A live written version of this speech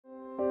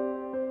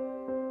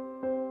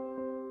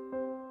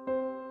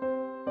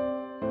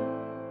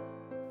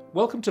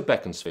Welcome to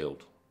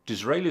Beaconsfield,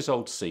 Disraeli's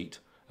old seat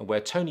and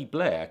where Tony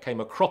Blair came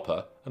a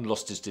cropper and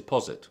lost his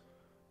deposit.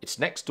 It's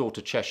next door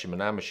to Chesham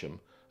and Amersham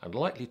and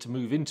likely to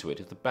move into it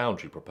if the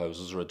boundary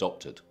proposals are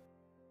adopted.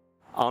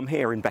 I'm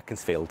here in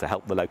Beaconsfield to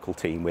help the local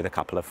team with a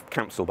couple of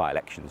council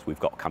by-elections we've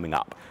got coming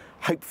up.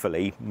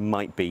 Hopefully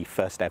might be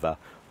first ever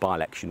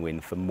by-election win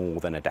for more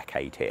than a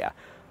decade here.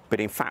 But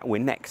in fact we're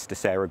next to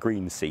Sarah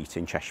Green's seat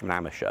in Chesham and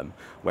Amersham,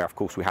 where of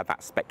course we had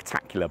that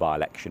spectacular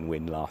by-election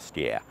win last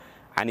year.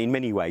 And in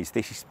many ways,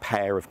 this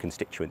pair of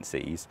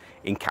constituencies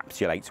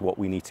encapsulates what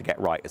we need to get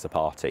right as a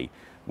party.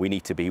 We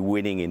need to be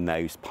winning in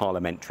those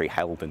parliamentary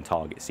held and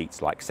target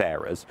seats like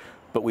Sarah's,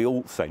 but we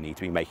also need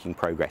to be making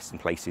progress in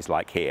places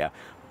like here,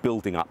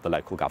 building up the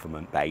local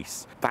government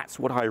base. That's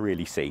what I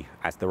really see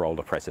as the role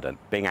of president,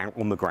 being out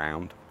on the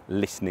ground,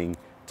 listening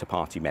to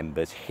party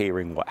members,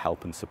 hearing what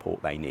help and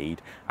support they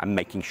need, and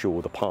making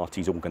sure the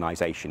party's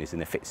organisation is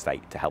in a fit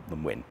state to help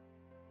them win.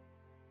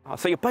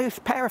 So you're both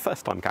a pair of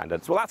first-time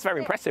candidates. Well, that's very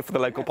impressive for the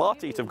local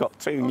party to have got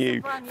two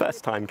new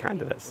first-time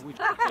candidates.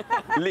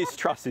 Liz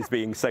Truss is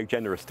being so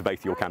generous to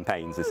both your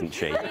campaigns, isn't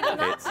she?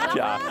 It's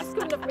just...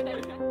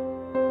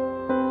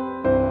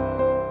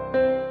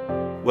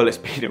 Well, it's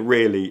been a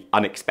really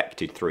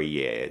unexpected 3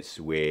 years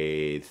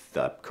with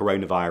the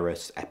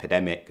coronavirus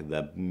epidemic,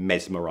 the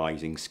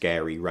mesmerising,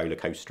 scary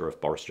rollercoaster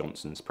of Boris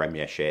Johnson's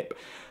premiership,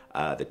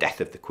 the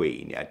death of the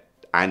Queen,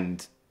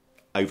 and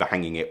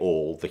overhanging it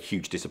all, the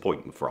huge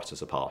disappointment for us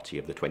as a party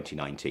of the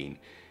 2019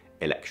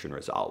 election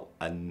result.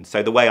 And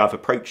so the way I've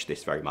approached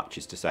this very much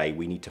is to say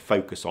we need to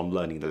focus on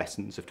learning the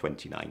lessons of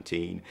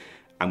 2019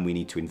 and we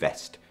need to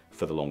invest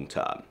for the long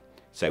term.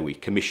 So we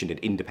commissioned an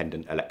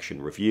independent election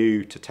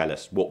review to tell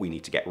us what we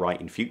need to get right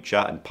in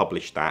future and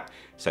publish that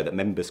so that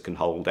members can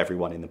hold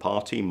everyone in the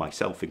party,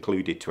 myself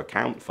included, to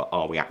account for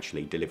are we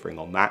actually delivering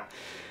on that.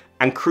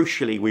 And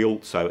crucially, we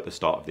also, at the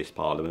start of this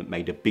Parliament,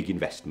 made a big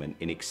investment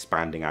in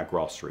expanding our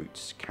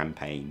grassroots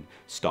campaign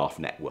staff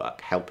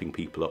network, helping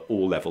people at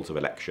all levels of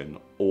election,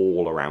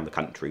 all around the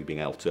country, being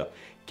able to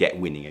get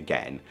winning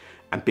again.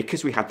 And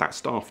because we had that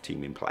staff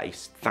team in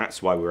place,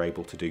 that's why we were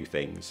able to do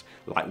things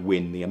like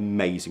win the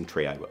amazing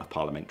trio of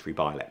parliamentary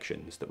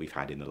by-elections that we've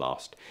had in the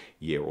last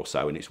year or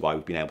so. And it's why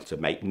we've been able to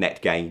make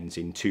net gains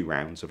in 2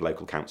 rounds of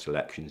local council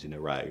elections in a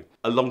row.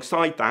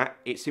 Alongside that,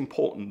 it's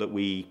important that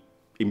we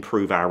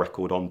improve our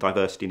record on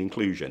diversity and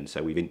inclusion.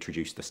 So we've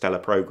introduced the Stella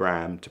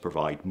programme to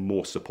provide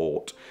more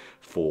support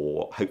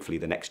for hopefully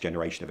the next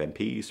generation of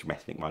MPs from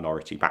ethnic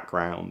minority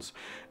backgrounds.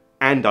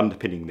 And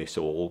underpinning this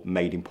all,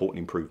 made important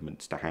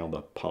improvements to how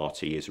the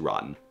party is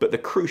run. But the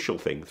crucial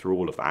thing through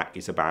all of that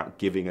is about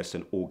giving us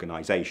an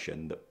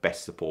organisation that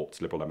best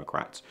supports Liberal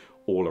Democrats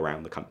all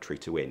around the country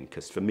to win,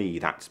 because for me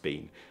that's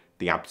been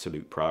the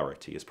absolute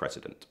priority as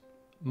president.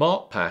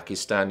 Mark Pack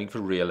is standing for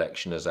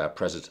re-election as our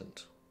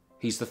president.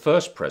 He's the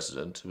first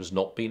president who has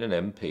not been an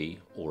MP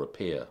or a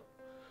peer.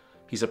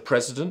 He's a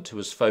president who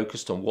has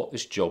focused on what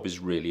this job is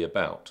really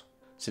about.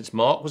 Since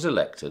Mark was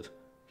elected,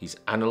 he's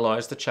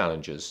analysed the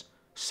challenges,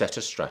 set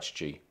a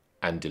strategy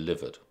and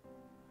delivered.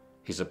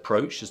 His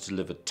approach has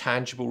delivered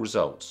tangible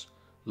results,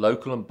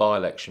 local and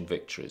by-election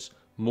victories,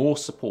 more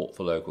support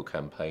for local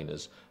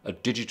campaigners, a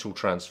digital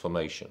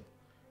transformation.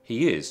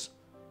 He is,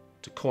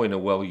 to coin a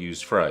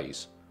well-used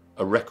phrase,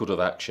 a record of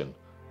action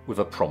with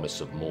a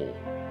promise of more.